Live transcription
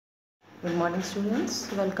Good morning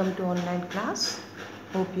students, welcome to online class.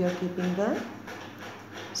 Hope you are keeping well.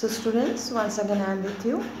 So students, once again I am with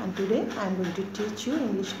you and today I am going to teach you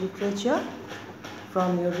English literature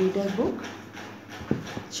from your reader book.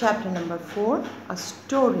 Chapter number 4, a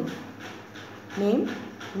story named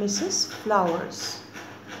Mrs. Flowers,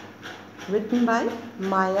 written by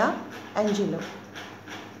Maya Angelou.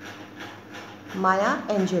 Maya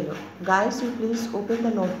Angelou. Guys, you please open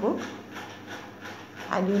the notebook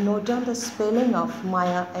and you note down the spelling of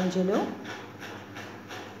Maya Angelou.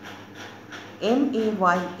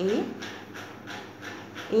 Maya-Angelou.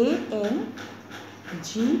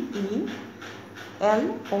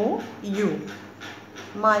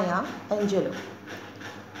 Maya Angelou.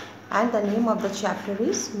 And the name of the chapter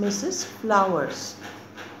is Mrs. Flowers.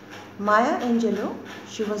 Maya Angelou,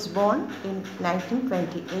 she was born in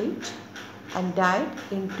 1928 and died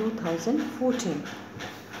in 2014.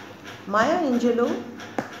 Maya Angelou,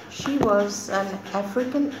 she was an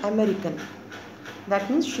African American. That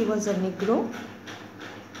means she was a Negro,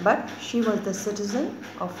 but she was the citizen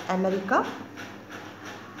of America,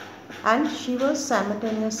 and she was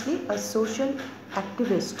simultaneously a social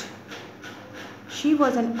activist. She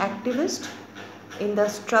was an activist in the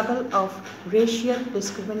struggle of racial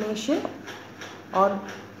discrimination or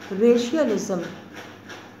racialism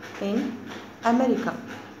in America.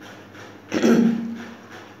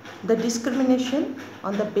 The discrimination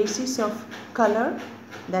on the basis of color,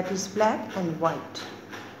 that is black and white.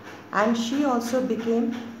 And she also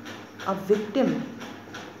became a victim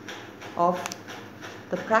of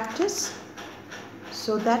the practice.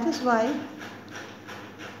 So that is why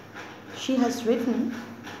she has written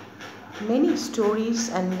many stories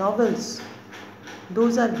and novels.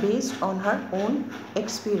 Those are based on her own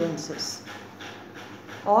experiences,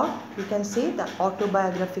 or you can say the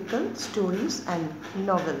autobiographical stories and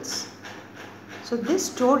novels. So this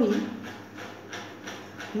story,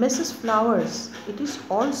 Mrs. Flowers, it is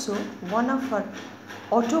also one of her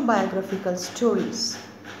autobiographical stories.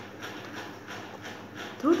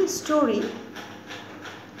 Through this story,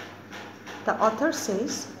 the author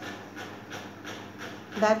says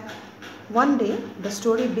that one day, the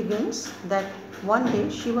story begins that one day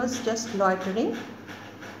she was just loitering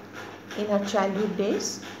in her childhood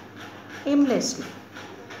days aimlessly,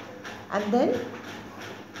 and then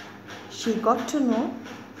she got to know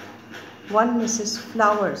one Mrs.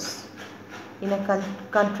 Flowers in a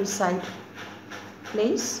countryside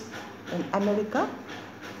place in America.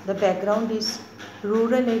 The background is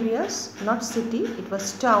rural areas, not city, it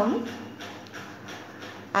was town.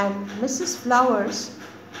 And Mrs. Flowers,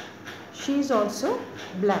 she is also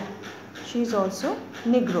black, she is also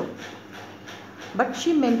Negro, but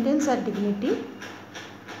she maintains her dignity.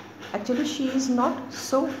 Actually, she is not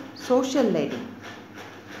so social lady,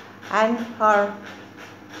 and her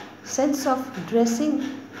sense of dressing,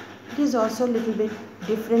 it is also a little bit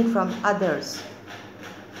different from others.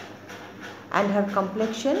 And her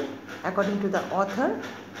complexion, according to the author,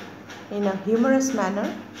 in a humorous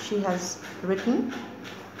manner, she has written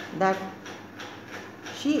that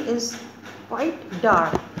she is quite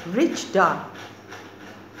dark, rich dark,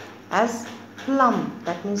 as plum.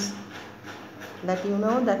 That means that you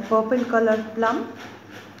know that purple colored plum.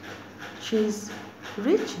 She is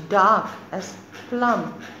rich dark as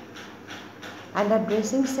plum. And her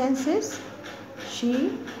dressing sense is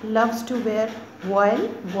she loves to wear voile.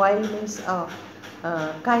 Voile means a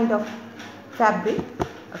kind of fabric,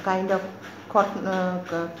 a kind of cotton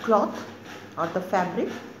cloth or the fabric.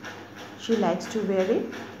 She likes to wear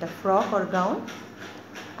it, the frock or gown,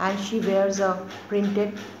 and she wears a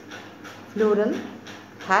printed floral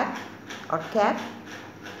hat or cap,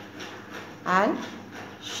 and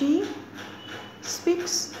she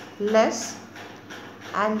speaks less.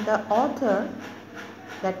 And the author,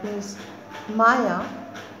 that means Maya,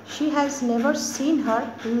 she has never seen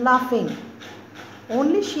her laughing.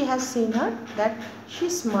 Only she has seen her that she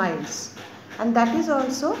smiles, and that is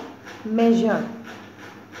also measured,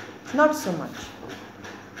 not so much.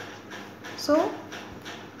 So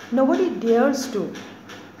nobody dares to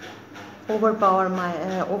overpower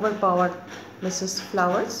Mrs.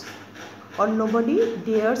 Flowers, or nobody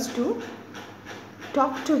dares to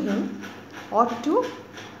talk to him or to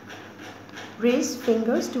raise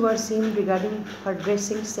fingers towards him regarding her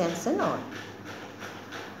dressing sense and all.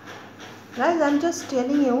 Guys, I am just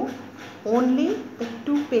telling you only the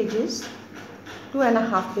 2.5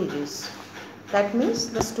 pages. That means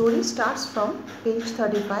the story starts from page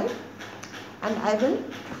 35 and I will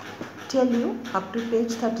tell you up to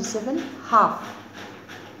page 37 half.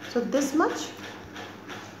 So this much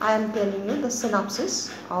I am telling you the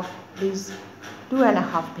synopsis of these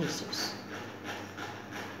 2.5 pages.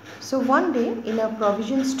 So one day in a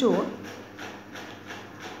provision store,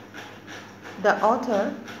 the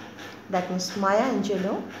author, that means Maya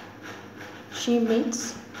Angelou, she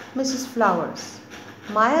meets Mrs. Flowers.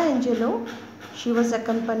 Maya Angelou, she was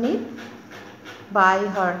accompanied by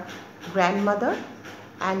her grandmother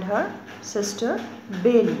and her sister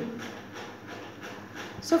Bailey.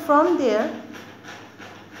 So from there,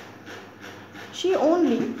 she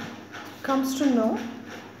only comes to know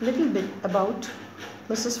little bit about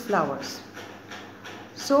Mrs. Flowers.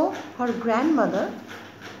 So her grandmother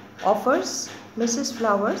offers Mrs.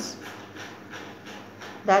 Flowers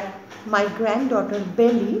that my granddaughter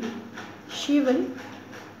Bailey, she will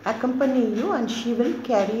accompany you and she will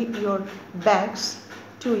carry your bags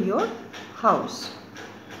to your house.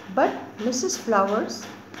 But Mrs. Flowers,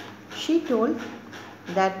 she told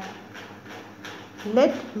that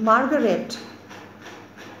let Margaret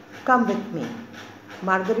come with me.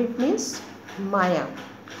 Margaret means Maya,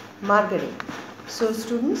 Margaret. So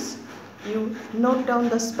students, you note down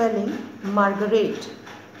the spelling Margaret.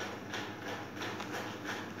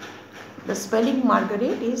 The spelling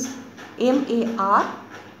Margaret is M-A-R-G-U-E-R-I-T-E.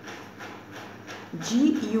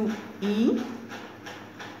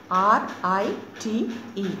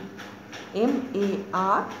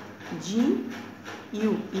 M-A-R-G-U-E-R-I-T-E.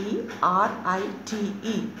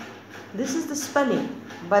 This is the spelling,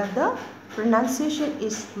 but the pronunciation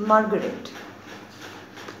is Margaret.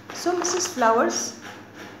 So Mrs. Flowers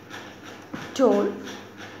told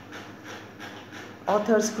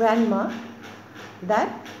author's grandma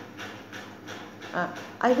that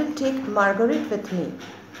I will take Margaret with me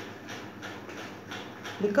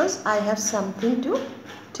because I have something to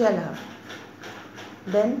tell her.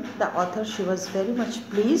 Then the author, she was very much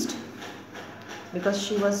pleased because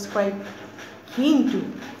she was quite keen to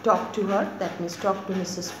talk to her, that means talk to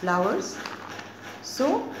Mrs. Flowers.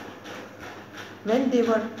 So when they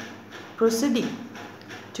were proceeding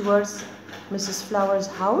towards Mrs. Flowers'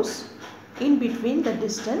 house, in between the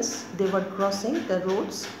distance they were crossing the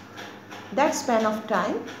roads. That span of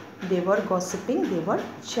time they were gossiping, they were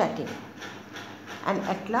chatting, and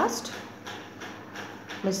at last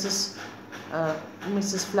Mrs.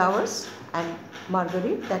 Flowers and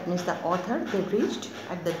Marguerite, that means the author, they reached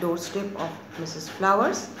at the doorstep of Mrs.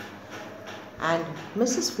 Flowers, and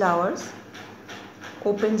Mrs. Flowers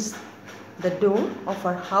opens the door of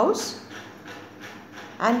her house,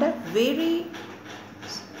 and a very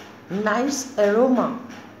nice aroma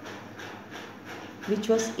which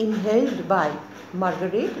was inhaled by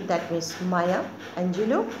Marguerite, that means Maya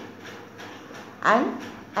Angelou, and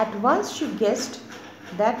at once she guessed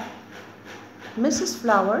that Mrs.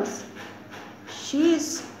 Flowers, she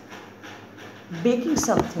is baking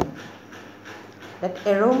something. That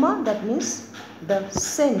aroma, that means the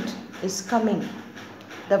scent is coming.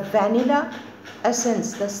 The vanilla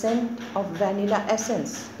essence, the scent of vanilla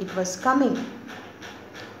essence, it was coming.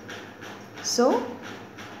 So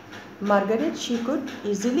Margaret, she could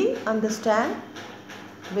easily understand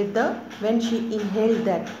when she inhaled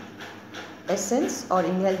that essence or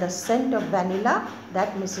inhaled the scent of vanilla,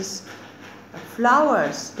 that Mrs.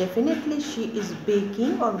 Flowers, definitely she is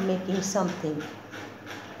baking or making something.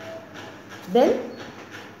 Then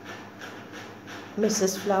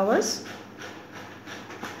Mrs. Flowers,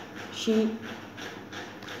 she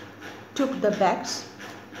took the bags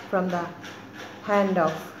from the hand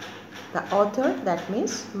of the author, that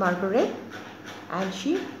means Margaret, and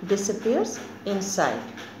she disappears inside.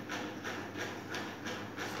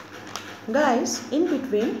 Guys, in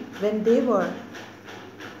between, when they were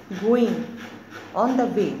going on the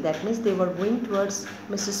way, that means they were going towards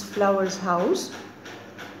Mrs. Flowers' house,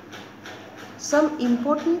 some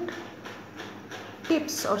important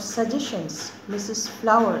tips or suggestions Mrs.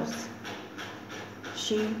 Flowers,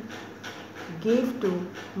 she gave to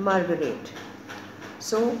Margaret.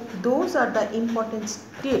 So those are the important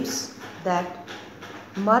tips that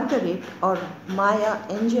Margaret or Maya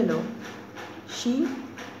Angelou, she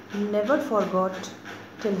never forgot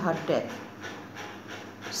till her death.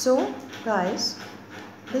 So guys,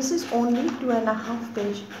 this is only 2.5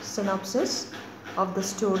 page synopsis of the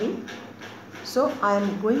story. So I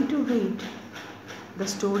am going to read the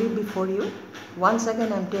story before you. Once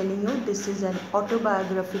again I am telling you, this is an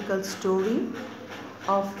autobiographical story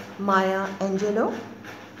of Maya Angelou,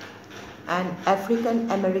 an African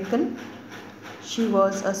American. She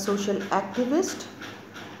was a social activist.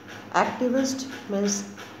 Activist means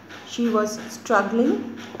she was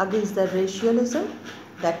struggling against the racialism,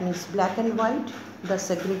 that means black and white, the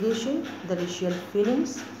segregation, the racial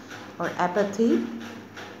feelings or apathy.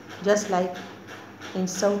 Just like in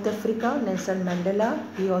South Africa, Nelson Mandela,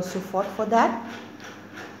 he also fought for that.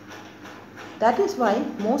 That is why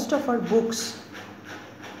most of her books,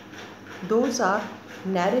 those are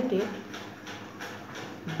narrated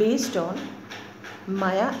based on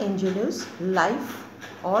Maya Angelou's life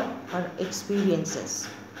or her experiences.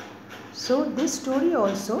 So this story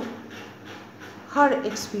also, her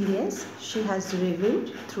experience, she has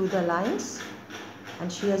revealed through the lines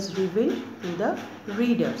and she has revealed to the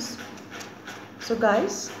readers. So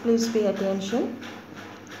guys, please pay attention.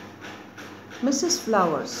 Mrs.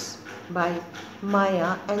 Flowers by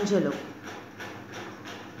Maya Angelou.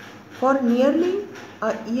 For nearly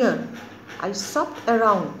a year, I shopped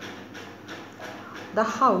around the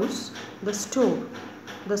house, the store,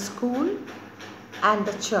 the school and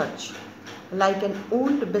the church like an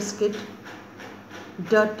old biscuit,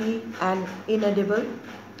 dirty and inedible.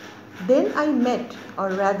 Then I met, or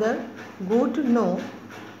rather got to know,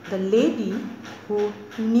 the lady who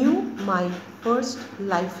knew my first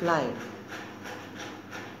lifeline.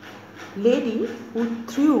 Lady who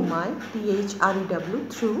threw my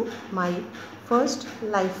threw my first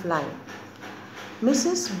lifeline.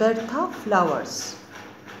 Mrs. Bertha Flowers.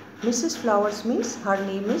 Mrs. Flowers means her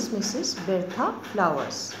name is Mrs. Bertha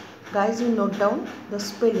Flowers. Guys, you note down the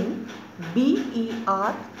spelling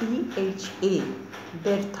B-E-R-T-H-A,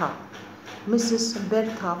 Bertha. Mrs.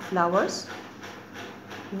 Bertha Flowers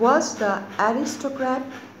was the aristocrat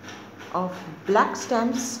of black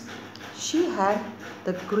stamps. She had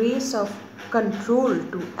the grace of control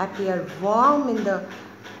to appear warm in the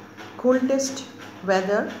coldest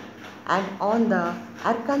weather, and on the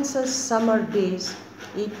Arkansas summer days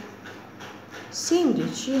it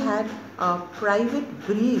seemed she had a private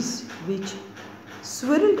breeze which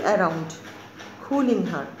swirled around, cooling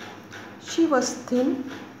her. She was thin,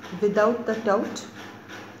 without the tout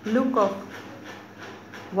look of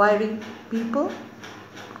wiry people,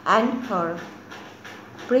 and her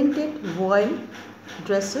printed voile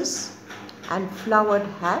dresses and flowered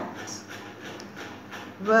hats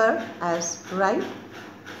were as right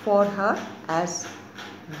for her as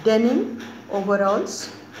denim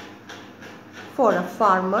overalls for a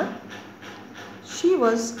farmer. She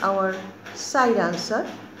was our side answer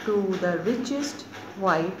to the richest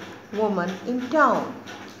white woman in town.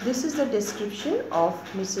 This is the description of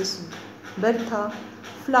Mrs. Bertha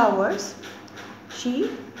Flowers. She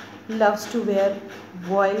loves to wear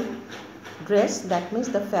voile dress, that means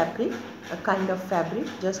the fabric, a kind of fabric,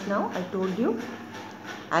 just now I told you,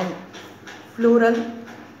 and floral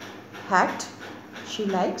hat she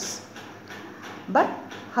likes. But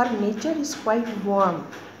her nature is quite warm.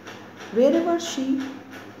 Wherever she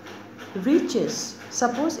reaches,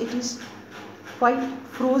 suppose it is quite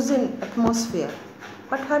frozen atmosphere,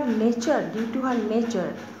 but her nature, due to her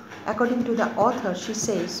nature, according to the author, she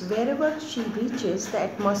says wherever she reaches, the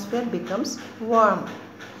atmosphere becomes warm.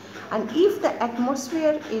 And if the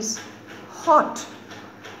atmosphere is hot,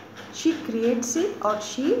 she creates it, or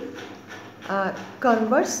she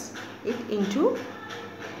converts it into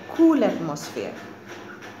cool atmosphere.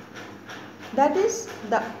 That is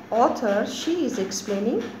the author, she is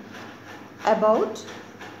explaining about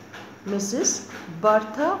Mrs.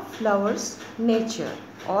 Bertha Flowers' nature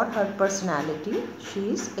or her personality, she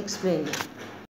is explaining.